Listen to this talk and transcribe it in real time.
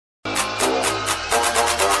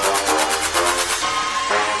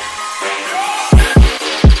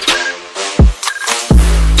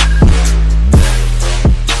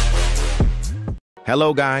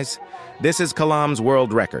Hello guys, this is Kalam's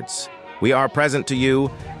World Records. We are present to you,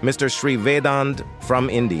 Mr. Sri Vedhaanth from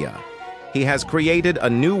India. He has created a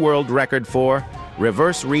new world record for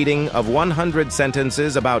reverse reading of 100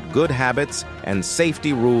 sentences about good habits and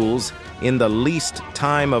safety rules in the least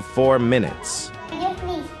time of 4 minutes. Yes,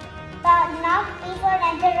 please. Knock before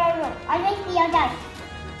enter a room. Always be on time.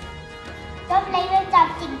 Don't play with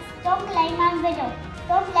something. Don't climb on window.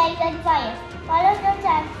 Don't light on fire. Follow the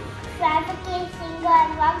traffic signal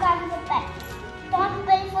and walk on the path. Don't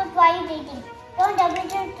pull food while eating. Don't double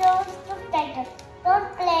your toes to better. Don't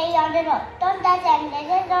play on the road. Don't touch and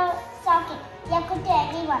let the socket. You could to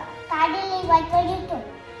anyone. Kindly what will you do?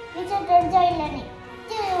 You should enjoy learning.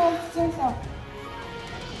 Do so.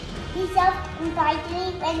 Be soft and quietly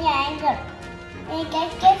when you are angry. When you get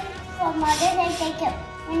gifts from others and take them.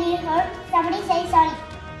 When you hurt, somebody say sorry.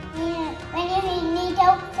 When you need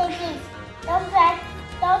help, say please.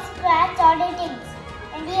 Don't scratch other things.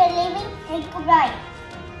 When you are leaving, say goodbye.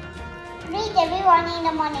 Greet everyone in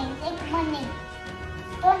the morning. Say good morning.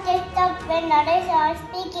 Don't disturb when others are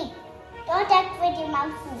speaking. Don't act with your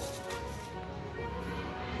mouth full.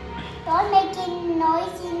 Don't make any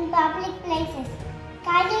noise in public places.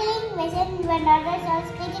 Kindly listen when others are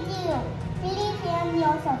speaking to you. Believe in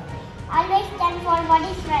yourself. Always stand for what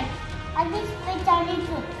is right. Always speak on the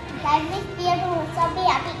truth. Always fear to so be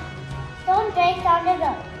happy. Don't race on the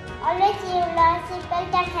road. Always use a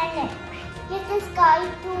seatbelt and helmet. Use the sky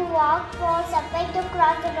to walk for subway to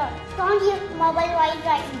cross the road. Don't use mobile while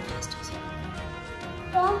driving.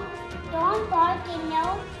 Don't park in no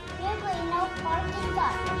parking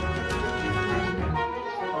car.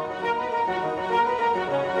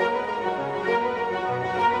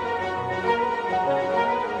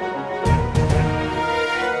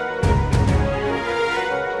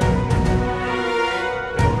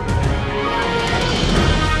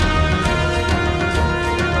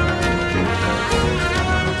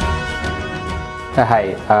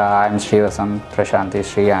 Hi, I'm Vedhaanth Prashanthi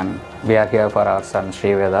Sri and we are here for our son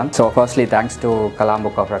Sri Vedhaanth. So firstly, thanks to Kalam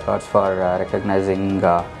Book of Records for recognizing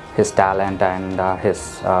his talent and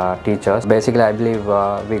his teachers. Basically, I believe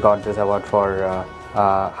we got this award for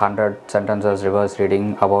 100 sentences reverse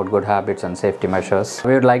reading about good habits and safety measures.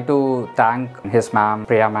 We would like to thank his ma'am,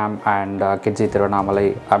 Priya ma'am and In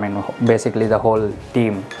Thiruvannamalai, basically the whole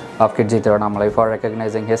team of In Thiruvannamalai for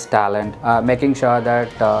recognizing his talent, making sure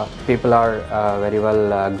that people are very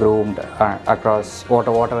well groomed across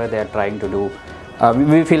whatever they are trying to do.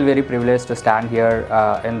 We feel very privileged to stand here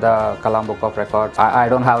in the Kalam Book of Records. I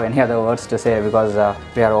don't have any other words to say because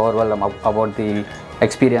we are overwhelmed about the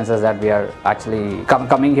experiences that we are actually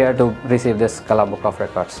coming here to receive this Kalam Book of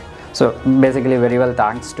Records. So basically very well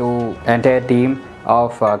thanks to entire team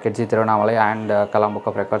of In Thiruvannamalai and Kalam Book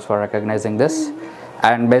of Records for recognizing this.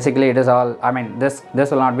 And basically it is all, this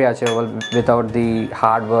will not be achievable without the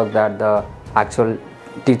hard work that the actual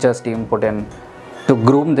teachers team put in to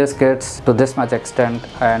groom these kids to this much extent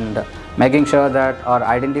and making sure that or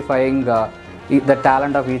identifying the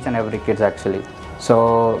talent of each and every kid actually.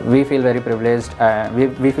 So we feel very privileged.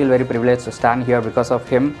 We feel very privileged to stand here because of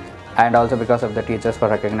him and also because of the teachers for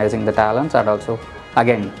recognizing the talents, and also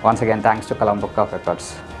once again thanks to Kalam Book of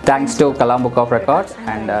Records. Thanks to Kalam Book of Records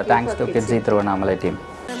and thanks to In Thiruvannamalai team.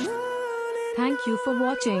 Thank you for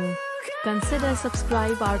watching. Consider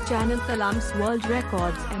subscribe our channel Kalam's World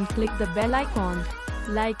Records and click the bell icon.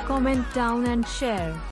 Like, comment down and share.